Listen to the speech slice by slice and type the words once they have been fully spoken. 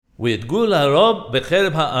V'yidgu larob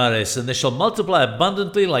bechereb ha'aretz, and they shall multiply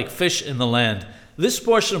abundantly like fish in the land. This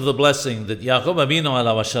portion of the blessing that Ya'aqob Avinu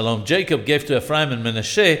alav shalom, Jacob gave to Efraim and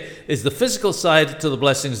Menashe, is the physical side to the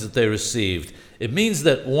blessings that they received. It means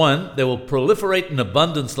that 1, they will proliferate in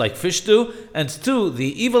abundance like fish do, and 2,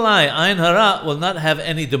 the evil eye, ayin hara, will not have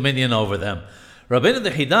any dominion over them. Rabbeinu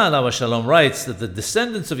Dechida alav shalom writes that the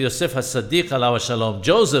descendants of Yosef HaSadiq alav shalom,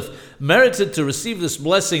 Joseph, merited to receive this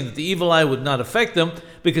blessing that the evil eye would not affect them,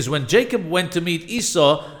 because when Jacob went to meet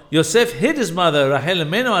Esau, Yosef hid his mother Rachel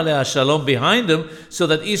Imenu aleh shalom behind him so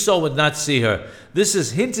that Esau would not see her. This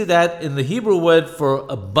is hinted at in the Hebrew word for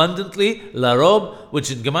abundantly, larob,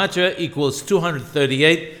 which in Gematria equals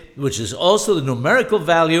 238, which is also the numerical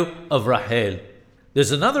value of Rachel.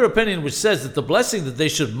 There's another opinion which says that the blessing that they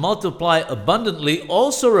should multiply abundantly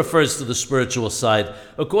also refers to the spiritual side.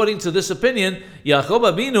 According to this opinion,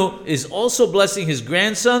 Ya'aqob Avinu is also blessing his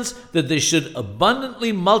grandsons that they should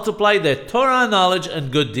abundantly multiply their Torah knowledge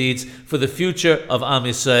and good deeds for the future of Am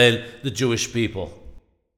Yisrael, the Jewish people.